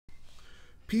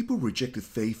People rejected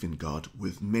faith in God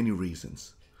with many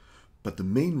reasons, but the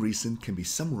main reason can be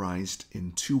summarized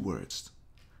in two words: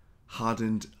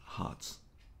 hardened hearts.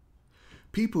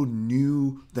 People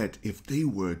knew that if they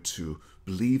were to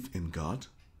believe in God,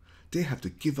 they have to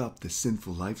give up their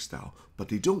sinful lifestyle, but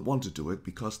they don't want to do it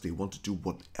because they want to do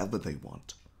whatever they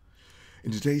want.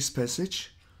 In today's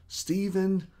passage,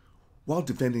 Stephen, while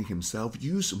defending himself,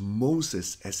 used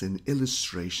Moses as an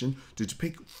illustration to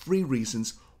depict 3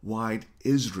 reasons why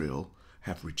Israel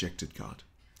have rejected God.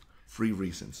 3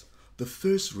 reasons. The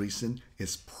first reason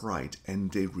is pride,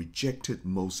 and they rejected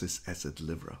Moses as a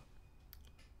deliverer.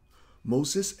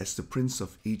 Moses, as the prince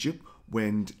of Egypt,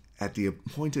 when at the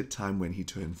appointed time when he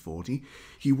turned 40,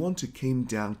 he wanted to come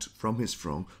down from his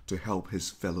throne to help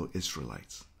his fellow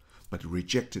Israelites, but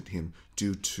rejected him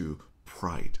due to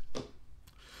pride.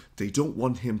 They don't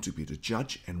want him to be the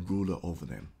judge and ruler over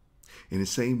them. In the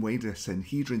same way, the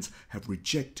Sanhedrins have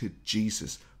rejected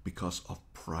Jesus because of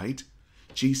pride.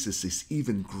 Jesus is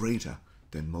even greater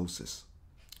than Moses.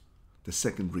 The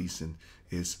second reason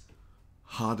is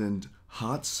hardened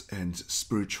hearts and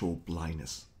spiritual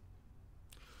blindness.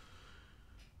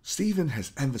 Stephen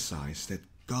has emphasized that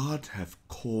God have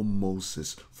called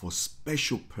Moses for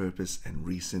special purpose and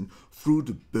reason through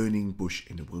the burning bush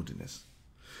in the wilderness.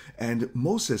 And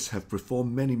Moses have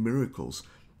performed many miracles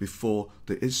for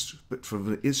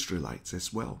the Israelites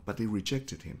as well, but they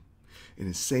rejected him. In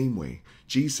the same way,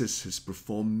 Jesus has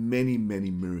performed many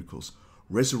miracles,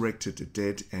 resurrected the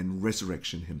dead and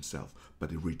resurrection himself, but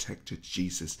they rejected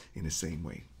Jesus in the same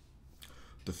way.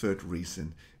 The third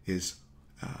reason is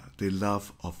the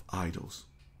love of idols.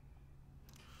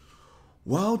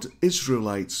 While the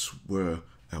Israelites were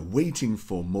waiting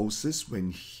for Moses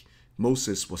when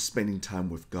Moses was spending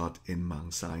time with God in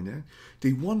Mount Sinai,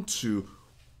 they want to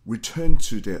return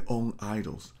to their own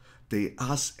idols. They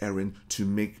asked Aaron to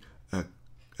make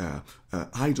an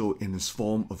idol in the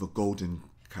form of a golden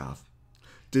calf.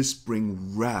 This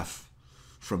bring wrath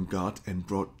from God and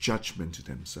brought judgment to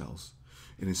themselves.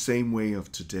 In the same way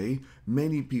of today,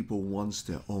 many people want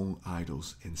their own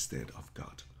idols instead of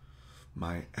God.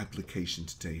 My application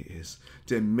today is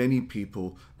there are many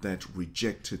people that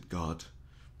rejected God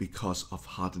because of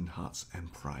hardened hearts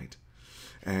and pride.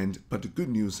 But the good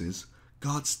news is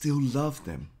God still loved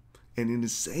them. And in the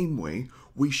same way,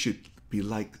 we should be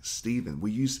like Stephen.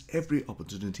 We use every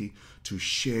opportunity to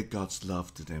share God's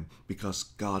love to them because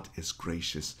God is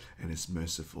gracious and is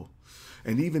merciful.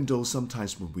 And even though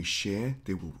sometimes when we share,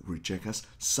 they will reject us,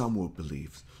 some will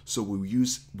believe. So we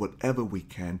use whatever we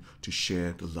can to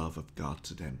share the love of God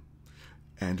to them.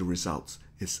 And the results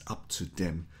is up to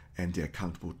them, and they're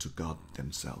accountable to God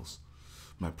themselves.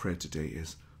 My prayer today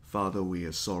is, Father, we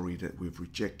are sorry that we've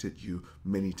rejected you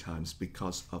many times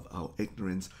because of our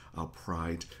ignorance, our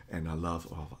pride, and our love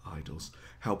of idols.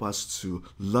 Help us to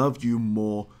love you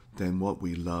more than what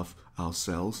we love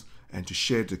ourselves, and to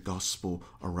share the gospel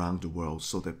around the world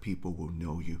so that people will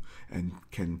know you and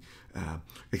can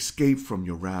escape from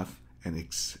your wrath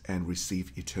and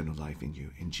receive eternal life in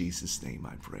you. In Jesus' name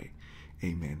I pray.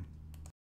 Amen.